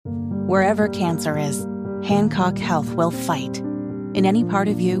Wherever cancer is, Hancock Health will fight. In any part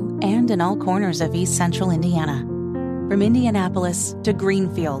of you and in all corners of East Central Indiana. From Indianapolis to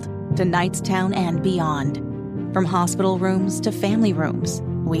Greenfield to Knightstown and beyond. From hospital rooms to family rooms,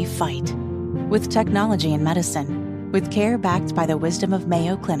 we fight. With technology and medicine, with care backed by the wisdom of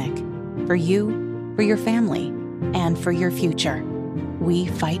Mayo Clinic. For you, for your family, and for your future. We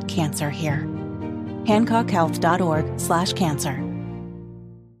fight cancer here. HancockHealth.org/cancer.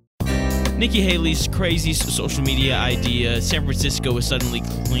 Nikki Haley's crazy social media idea, San Francisco is suddenly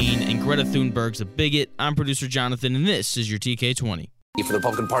clean, and Greta Thunberg's a bigot. I'm producer Jonathan, and this is your TK20. For the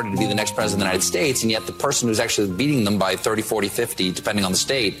Republican Party to be the next president of the United States, and yet the person who's actually beating them by 30, 40, 50, depending on the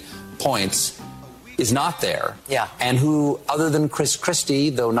state, points, is not there. Yeah. And who, other than Chris Christie,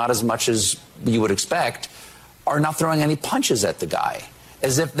 though not as much as you would expect, are not throwing any punches at the guy.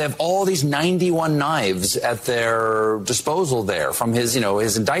 As if they have all these 91 knives at their disposal there from his,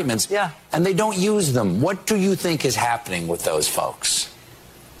 his indictments. Yeah. And they don't use them. What do you think is happening with those folks?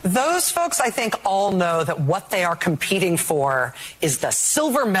 Those folks, I think, all know that what they are competing for is the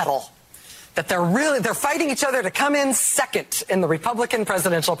silver medal. That they're fighting each other to come in second in the Republican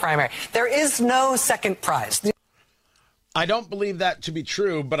presidential primary. There is no second prize. I don't believe that to be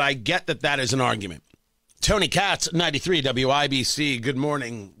true, but I get that is an argument. Tony Katz, 93 WIBC. Good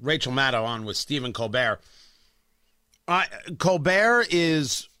morning. Rachel Maddow on with Stephen Colbert. Colbert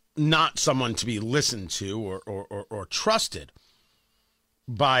is not someone to be listened to or trusted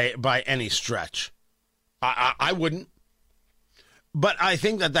by any stretch. I wouldn't. But I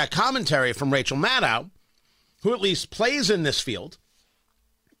think that commentary from Rachel Maddow, who at least plays in this field,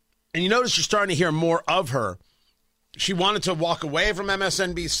 and you notice you're starting to hear more of her. She wanted to walk away from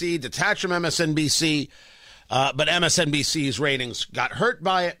MSNBC, detach from MSNBC, but MSNBC's ratings got hurt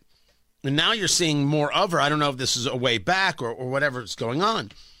by it. And now you're seeing more of her. I don't know if this is a way back or whatever's going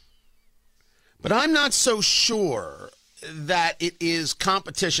on. But I'm not so sure that it is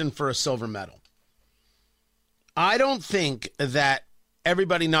competition for a silver medal. I don't think that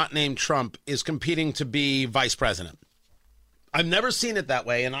everybody not named Trump is competing to be vice president. I've never seen it that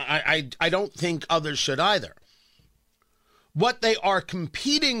way, and I don't think others should either. What they are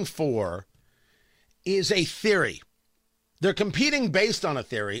competing for is a theory. They're competing based on a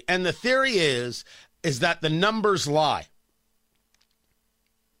theory, and the theory is that the numbers lie.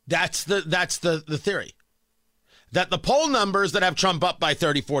 That's the theory. That the poll numbers that have Trump up by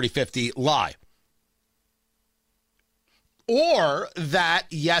 30, 40, 50 lie. Or that,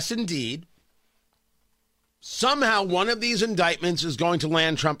 yes, indeed, somehow one of these indictments is going to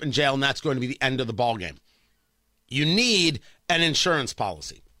land Trump in jail, and that's going to be the end of the ballgame. You need an insurance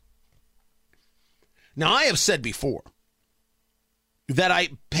policy. Now, I have said before that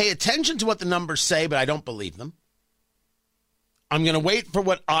I pay attention to what the numbers say, but I don't believe them. I'm going to wait for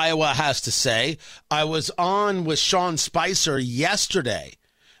what Iowa has to say. I was on with Sean Spicer yesterday.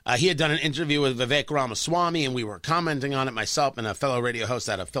 He had done an interview with Vivek Ramaswamy, and we were commenting on it, myself and a fellow radio host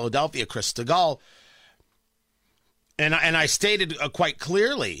out of Philadelphia, Chris Stegall. And I stated quite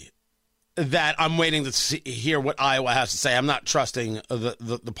clearly that I'm waiting to hear what Iowa has to say. I'm not trusting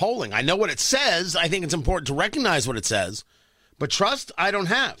the polling. I know what it says. I think it's important to recognize what it says. But trust, I don't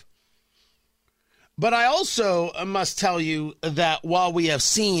have. But I also must tell you that while we have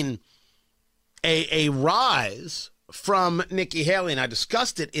seen a rise from Nikki Haley, and I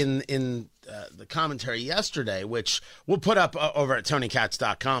discussed it in the commentary yesterday, which we'll put up over at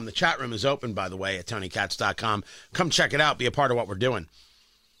TonyKatz.com. The chat room is open, by the way, at TonyKatz.com. Come check it out. Be a part of what we're doing.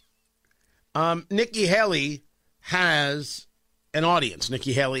 Nikki Haley has an audience.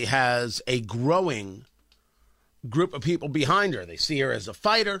 Nikki Haley has a growing group of people behind her. They see her as a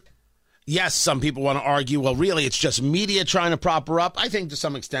fighter. Yes, some people want to argue, well, really, it's just media trying to prop her up. I think to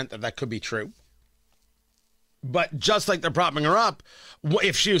some extent that could be true. But just like they're propping her up,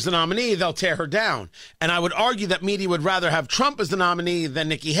 if she was the nominee, they'll tear her down. And I would argue that media would rather have Trump as the nominee than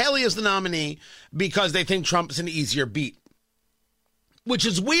Nikki Haley as the nominee because they think Trump is an easier beat. Which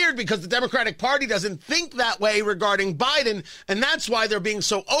is weird because the Democratic Party doesn't think that way regarding Biden, and that's why they're being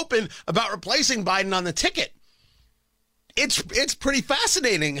so open about replacing Biden on the ticket. It's pretty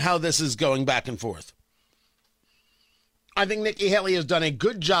fascinating how this is going back and forth. I think Nikki Haley has done a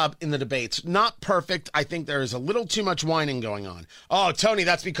good job in the debates. Not perfect. I think there is a little too much whining going on. Oh, Tony,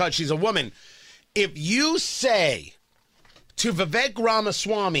 that's because she's a woman. If you say to Vivek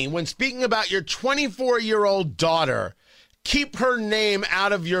Ramaswamy, when speaking about your 24-year-old daughter, keep her name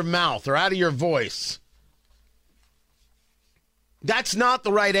out of your mouth or out of your voice, that's not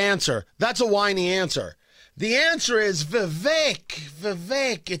the right answer. That's a whiny answer. The answer is,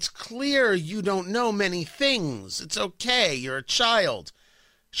 Vivek, it's clear you don't know many things. It's okay. You're a child.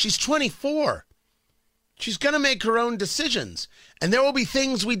 She's 24. She's going to make her own decisions, and there will be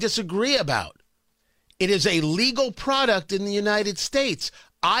things we disagree about. It is a legal product in the United States.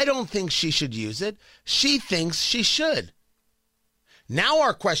 I don't think she should use it. She thinks she should. Now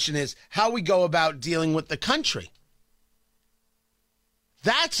our question is how we go about dealing with the country.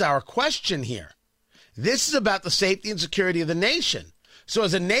 That's our question here. This is about the safety and security of the nation. So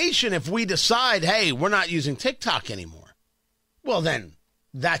as a nation, if we decide, hey, we're not using TikTok anymore, well, then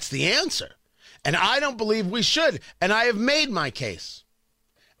that's the answer. And I don't believe we should. And I have made my case.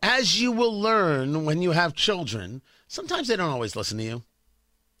 As you will learn when you have children, sometimes they don't always listen to you.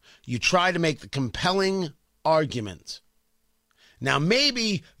 You try to make the compelling argument. Now,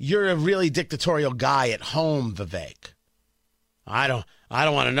 maybe you're a really dictatorial guy at home, Vivek. I don't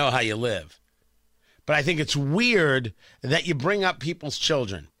want to know how you live. But I think it's weird that you bring up people's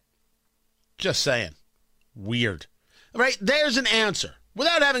children. Just saying. Weird. All right, there's an answer.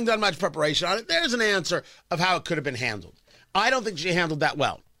 Without having done much preparation on it, there's an answer of how it could have been handled. I don't think she handled that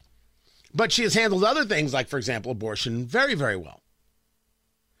well. But she has handled other things, like, for example, abortion, very, very well.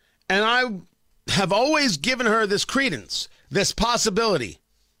 And I have always given her this credence, this possibility,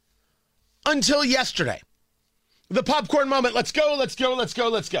 until yesterday. The popcorn moment. Let's go, let's go, let's go,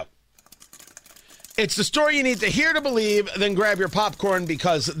 let's go. It's the story you need to hear to believe, then grab your popcorn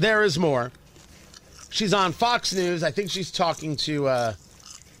because there is more. She's on Fox News. I think she's talking to,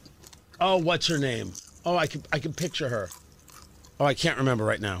 what's her name? Oh, I can picture her. Oh, I can't remember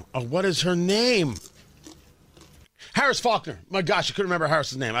right now. Oh, what is her name? Harris Faulkner. My gosh, I couldn't remember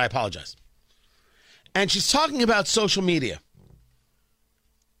Harris's name. I apologize. And she's talking about social media.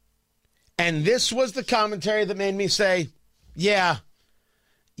 And this was the commentary that made me say, yeah,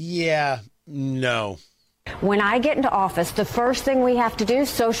 no. When I get into office, the first thing we have to do,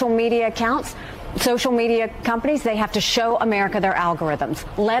 social media accounts, social media companies, they have to show America their algorithms.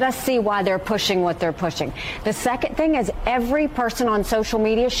 Let us see why they're pushing what they're pushing. The second thing is every person on social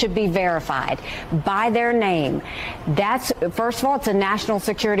media should be verified by their name. That's, first of all, it's a national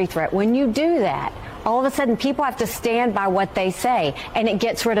security threat. When you do that, all of a sudden people have to stand by what they say, and it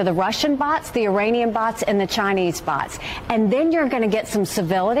gets rid of the Russian bots, the Iranian bots, and the Chinese bots. And then you're going to get some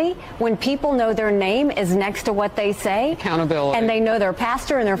civility when people know their name is next to what they say. Accountability. And they know their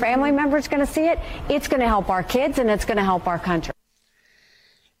pastor and their family member is going to see it. It's going to help our kids, and it's going to help our country.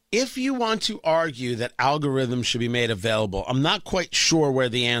 If you want to argue that algorithms should be made available, I'm not quite sure where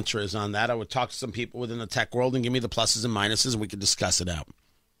the answer is on that. I would talk to some people within the tech world and give me the pluses and minuses, and we could discuss it out.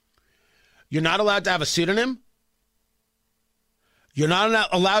 You're not allowed to have a pseudonym. You're not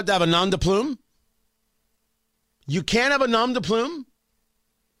allowed to have a nom de plume. You can't have a nom de plume.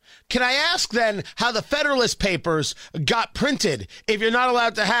 Can I ask then how the Federalist Papers got printed if you're not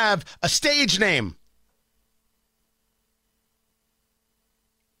allowed to have a stage name?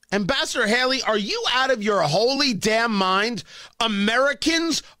 Ambassador Haley, are you out of your holy damn mind?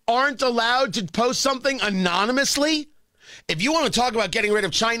 Americans aren't allowed to post something anonymously? If you want to talk about getting rid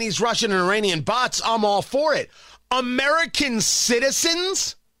of Chinese, Russian, and Iranian bots, I'm all for it. American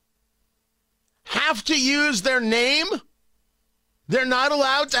citizens have to use their name? They're not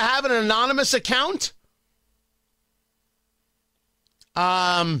allowed to have an anonymous account?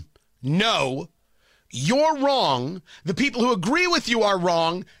 No. You're wrong. The people who agree with you are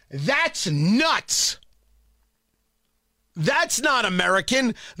wrong. That's nuts. That's not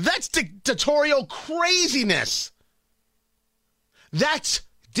American. That's dictatorial craziness. That's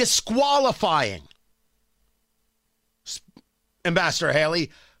disqualifying. Ambassador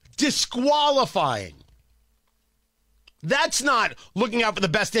Haley, disqualifying. That's not looking out for the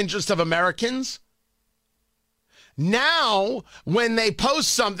best interest of Americans. Now, when they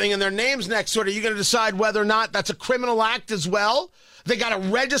post something and their name's next to it, are you going to decide whether or not that's a criminal act as well? They got to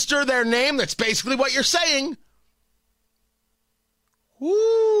register their name. That's basically what you're saying.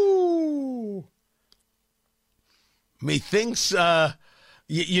 Woo. Methinks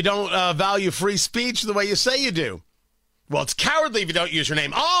you don't value free speech the way you say you do. Well, it's cowardly if you don't use your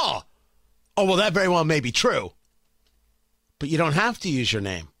name. Oh, well, that very well may be true. But you don't have to use your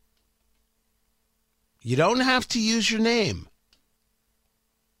name. You don't have to use your name.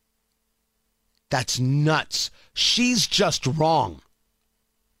 That's nuts. She's just wrong.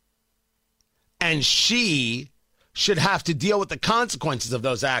 And she should have to deal with the consequences of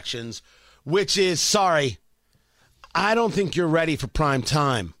those actions, which is, sorry, I don't think you're ready for prime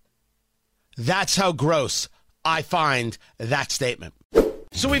time. That's how gross I find that statement.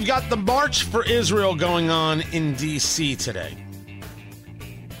 So we've got the March for Israel going on in D.C. today.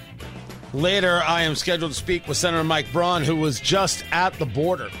 Later, I am scheduled to speak with Senator Mike Braun, who was just at the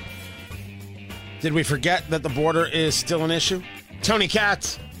border. Did we forget that the border is still an issue? Tony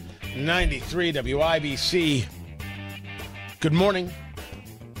Katz, 93 WIBC. Good morning.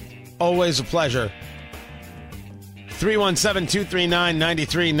 Always a pleasure.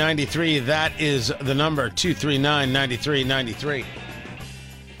 317-239-9393. That is the number, 239-9393.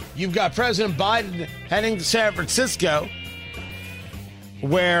 You've got President Biden heading to San Francisco,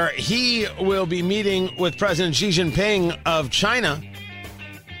 where he will be meeting with President Xi Jinping of China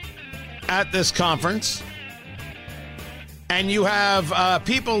at this conference. And you have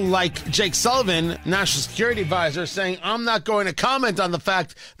people like Jake Sullivan, National Security Advisor, saying, I'm not going to comment on the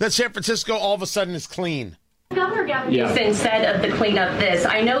fact that San Francisco all of a sudden is clean. Governor Gavin Newsom said of the cleanup this.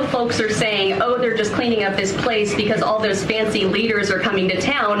 I know folks are saying, oh, they're just cleaning up this place because all those fancy leaders are coming to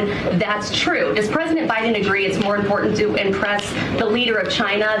town. That's true. Does President Biden agree it's more important to impress the leader of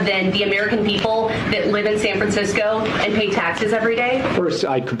China than the American people that live in San Francisco and pay taxes every day? First,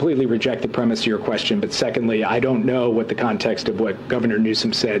 I completely reject the premise of your question. But secondly, I don't know what the context of what Governor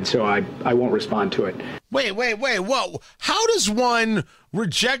Newsom said, so I won't respond to it. Wait, whoa. How does one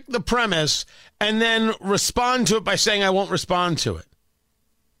reject the premise and then respond to it by saying, I won't respond to it?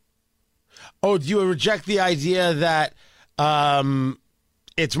 Oh, do you reject the idea that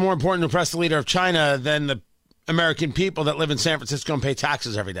it's more important to impress the leader of China than the American people that live in San Francisco and pay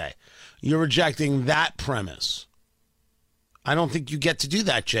taxes every day? You're rejecting that premise. I don't think you get to do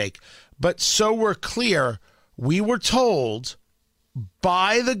that, Jake. But so we're clear, we were told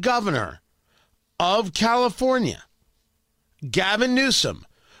by the governor of California, Gavin Newsom,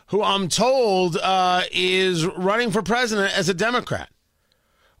 who I'm told is running for president as a Democrat.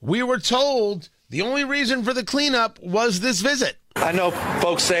 We were told the only reason for the cleanup was this visit. I know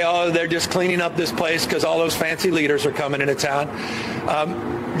folks say, oh, they're just cleaning up this place because all those fancy leaders are coming into town.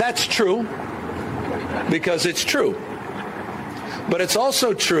 That's true, because it's true. But it's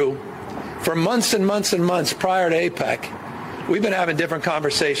also true for months and months and months prior to APEC, we've been having different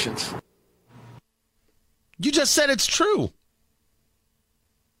conversations. You just said it's true.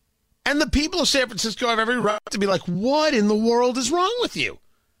 And the people of San Francisco have every right to be like, what in the world is wrong with you?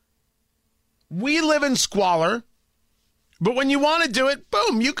 We live in squalor, but when you want to do it,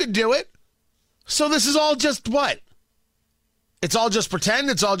 boom, you could do it. So this is all just what? It's all just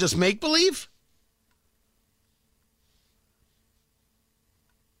pretend? It's all just make-believe?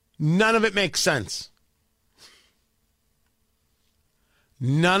 None of it makes sense.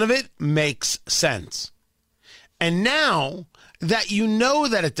 None of it makes sense. And now that you know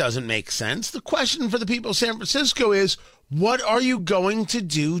that it doesn't make sense, the question for the people of San Francisco is, what are you going to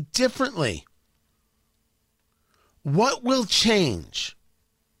do differently? What will change?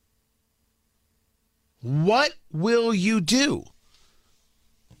 What will you do?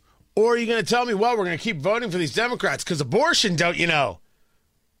 Or are you going to tell me, well, we're going to keep voting for these Democrats because abortion, don't you know?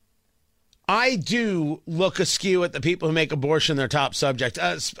 I do look askew at the people who make abortion their top subject,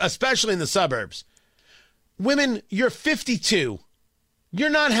 especially in the suburbs. Women, you're 52. You're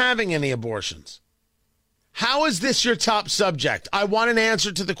not having any abortions. How is this your top subject? I want an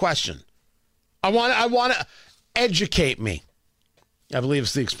answer to the question. I want to educate me, I believe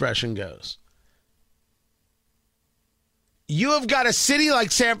as the expression goes. You have got a city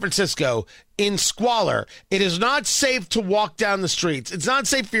like San Francisco in squalor. It is not safe to walk down the streets. It's not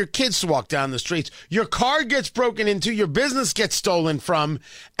safe for your kids to walk down the streets. Your car gets broken into, your business gets stolen from,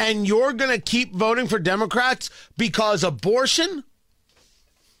 and you're going to keep voting for Democrats because abortion?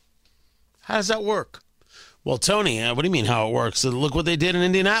 How does that work? Well, Tony, what do you mean how it works? Look what they did in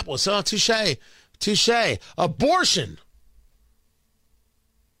Indianapolis. Oh, touche. Abortion.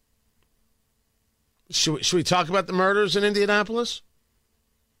 Should we talk about the murders in Indianapolis?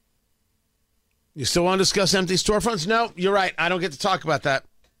 You still want to discuss empty storefronts? No, you're right. I don't get to talk about that.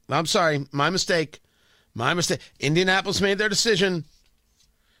 I'm sorry. My mistake. Indianapolis made their decision.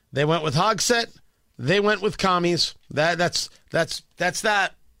 They went with Hogsett. They went with commies. That's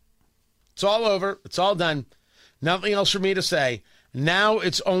that. It's all over. It's all done. Nothing else for me to say. Now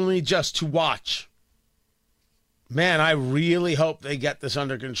it's only just to watch. Man, I really hope they get this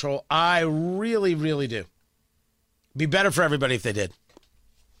under control. I really, really do. Be better for everybody if they did.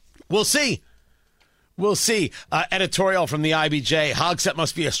 We'll see. Editorial from the IBJ. Hogsett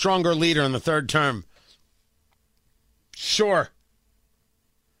must be a stronger leader in the third term. Sure,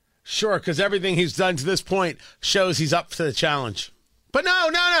 because everything he's done to this point shows he's up to the challenge. But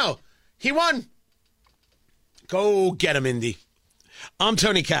no. He won. Go get him, Indy. I'm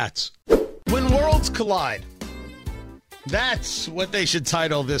Tony Katz. When worlds collide. That's what they should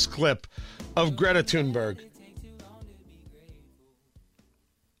title this clip of Greta Thunberg.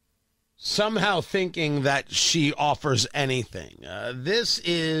 Somehow thinking that she offers anything. This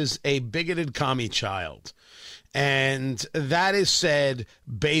is a bigoted commie child. And that is said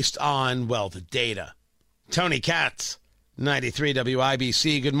based on, well, the data. Tony Katz, 93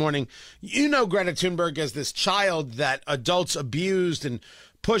 WIBC. Good morning. You know Greta Thunberg as this child that adults abused and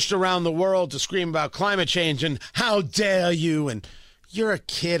pushed around the world to scream about climate change and how dare you, and you're a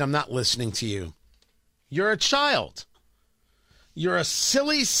kid, I'm not listening to you. You're a child. You're a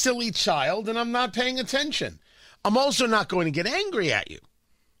silly, silly child, and I'm not paying attention. I'm also not going to get angry at you.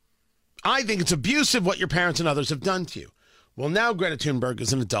 I think it's abusive what your parents and others have done to you. Well, now Greta Thunberg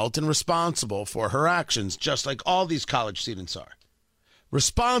is an adult and responsible for her actions, just like all these college students are.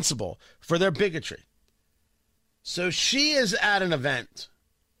 Responsible for their bigotry. So she is at an event,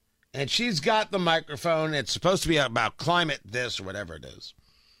 and she's got the microphone. It's supposed to be about climate this or whatever it is.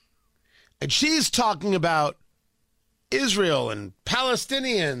 And she's talking about Israel and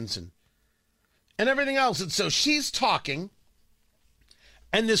Palestinians and everything else. And so she's talking,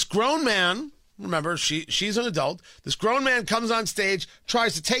 and this grown man, remember, she's an adult, this grown man comes on stage,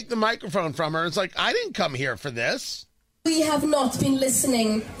 tries to take the microphone from her. It's like, I didn't come here for this. We have not been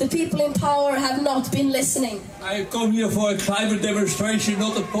listening. The people in power have not been listening. I come here for a climate demonstration,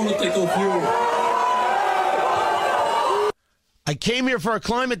 not a political view. I came here for a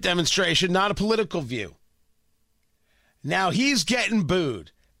climate demonstration, not a political view. Now he's getting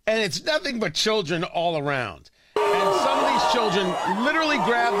booed, and it's nothing but children all around. And some of these children literally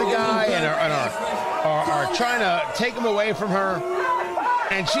grab the guy and are trying to take him away from her.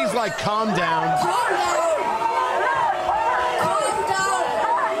 And she's like, calm down. Calm down.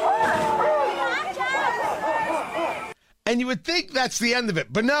 And you would think that's the end of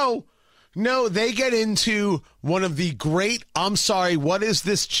it. But no, they get into one of the great, I'm sorry, what is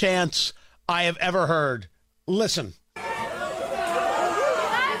this chants I have ever heard. Listen.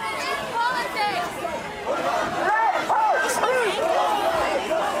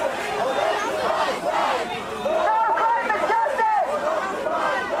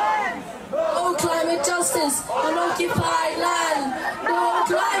 No climate justice on occupied land. No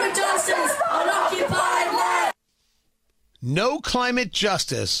climate justice on occupied land. No climate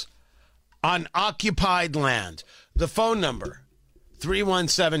justice on occupied land. The phone number,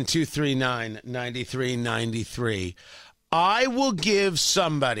 317-239-9393. I will give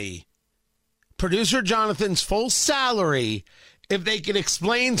somebody, producer Jonathan's full salary, if they can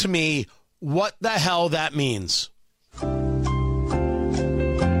explain to me what the hell that means.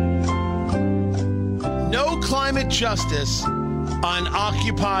 No climate justice on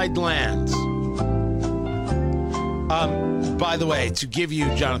occupied lands. By the way, to give you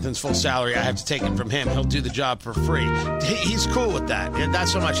Jonathan's full salary, I have to take it from him. He'll do the job for free. He's cool with that.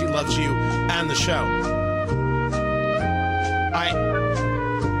 That's how much he loves you and the show.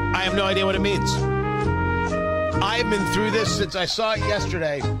 I have no idea what it means. I've been through this since I saw it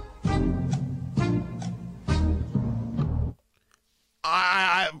yesterday.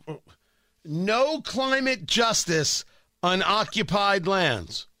 No climate justice on occupied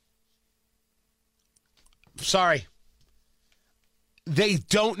lands. Sorry. They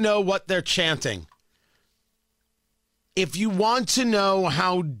don't know what they're chanting. If you want to know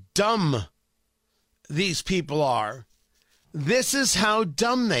how dumb these people are, this is how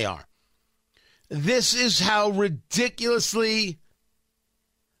dumb they are. This is how ridiculously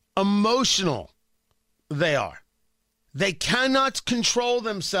emotional they are. They cannot control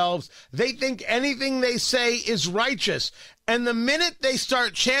themselves. They think anything they say is righteous. And the minute they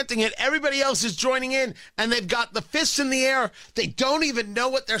start chanting it, everybody else is joining in, and they've got the fists in the air. They don't even know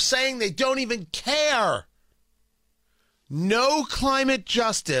what they're saying. They don't even care. No climate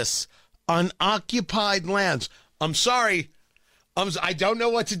justice on occupied lands. I'm sorry. I don't know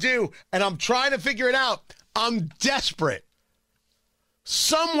what to do, and I'm trying to figure it out. I'm desperate.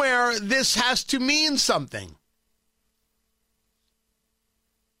 Somewhere this has to mean something.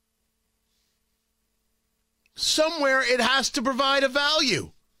 Somewhere it has to provide a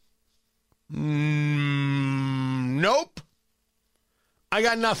value. Nope. I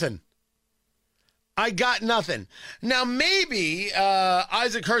got nothing. Now, maybe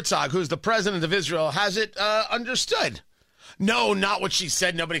Isaac Herzog, who's the president of Israel, has it understood. No, not what she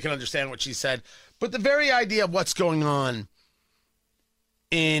said. Nobody can understand what she said. But the very idea of what's going on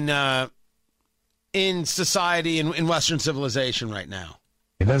in society, in Western civilization right now.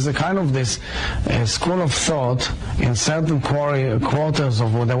 There's a kind of this school of thought in certain quarters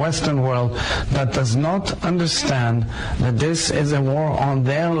of the Western world that does not understand that this is a war on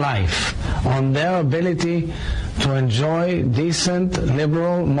their life, on their ability to enjoy decent,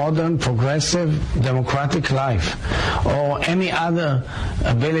 liberal, modern, progressive, democratic life, or any other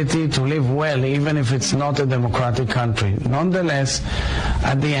ability to live well, even if it's not a democratic country. Nonetheless,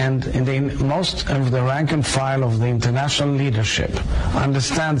 at the end, most of the rank and file of the international leadership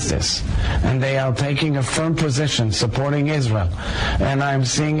understands this, and they are taking a firm position supporting Israel. And I'm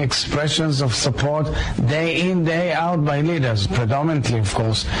seeing expressions of support day in, day out by leaders, predominantly, of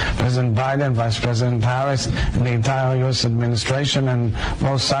course, President Biden, Vice President Harris, and the entire U.S. administration and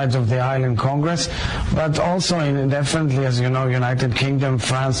both sides of the aisle in Congress, but also definitely, as you know, United Kingdom,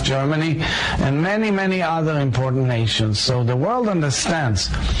 France, Germany, and many, many other important nations. So the world understands.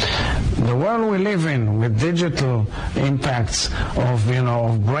 The world we live in, with digital impacts of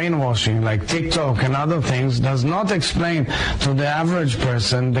brainwashing like TikTok and other things, does not explain to the average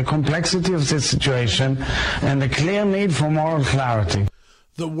person the complexity of the situation and the clear need for moral clarity.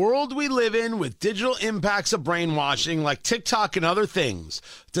 The world we live in, with digital impacts of brainwashing like TikTok and other things,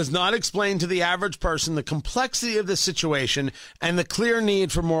 does not explain to the average person the complexity of the situation and the clear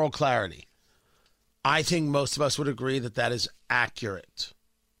need for moral clarity. I think most of us would agree that that is accurate.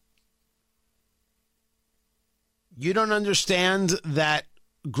 You don't understand that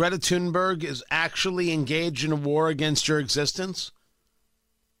Greta Thunberg is actually engaged in a war against your existence?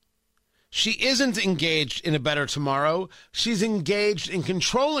 She isn't engaged in a better tomorrow. She's engaged in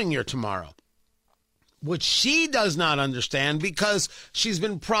controlling your tomorrow. What she does not understand, because she's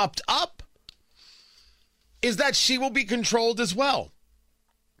been propped up, is that she will be controlled as well.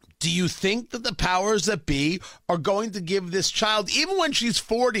 Do you think that the powers that be are going to give this child, even when she's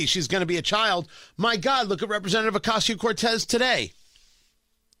 40, she's going to be a child? My God, look at Representative Ocasio-Cortez today.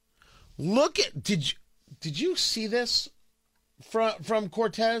 Look at, did you see this from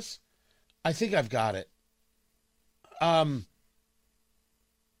Cortez? I think I've got it.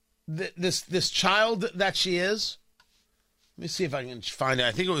 This child that she is. Let me see if I can find it.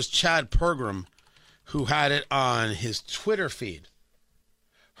 I think it was Chad Pergram who had it on his Twitter feed.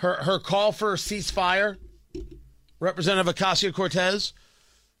 Her call for a ceasefire, Representative Ocasio-Cortez.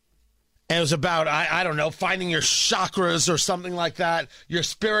 And it was about, I don't know, finding your chakras or something like that, your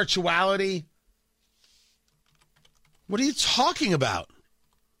spirituality. What are you talking about?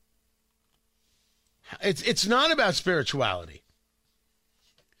 It's not about spirituality.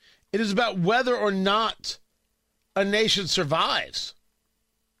 It is about whether or not a nation survives.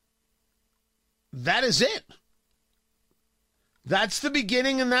 That is it. That's the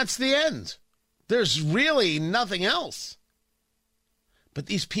beginning and that's the end. There's really nothing else. But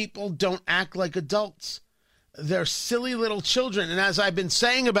these people don't act like adults. They're silly little children. And as I've been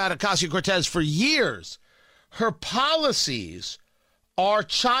saying about Ocasio-Cortez for years, her policies are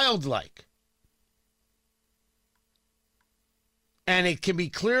childlike. And it can be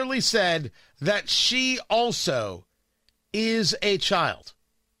clearly said that she also is a child.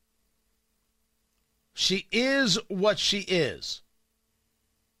 She is what she is.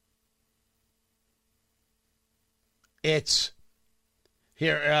 It's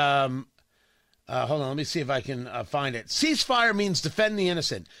here. Hold on. Let me see if I can find it. Ceasefire means defend the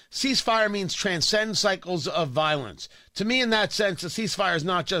innocent. Ceasefire means transcend cycles of violence. To me, in that sense, a ceasefire is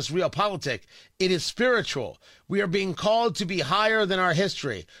not just realpolitik. It is spiritual. We are being called to be higher than our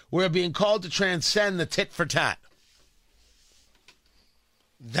history. We are being called to transcend the tit for tat.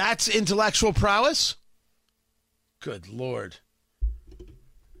 That's intellectual prowess? Good Lord.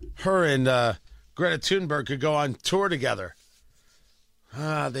 Her and Greta Thunberg could go on tour together.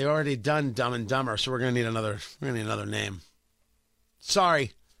 They already done Dumb and Dumber, so we're gonna need another name.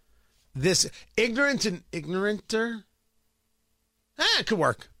 Sorry. This ignorant and ignoranter? It could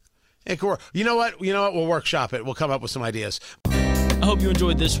work. It could work. You know what? We'll workshop it. We'll come up with some ideas. I hope you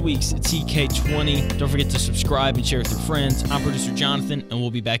enjoyed this week's TK20. Don't forget to subscribe and share with your friends. I'm producer Jonathan, and we'll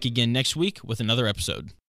be back again next week with another episode.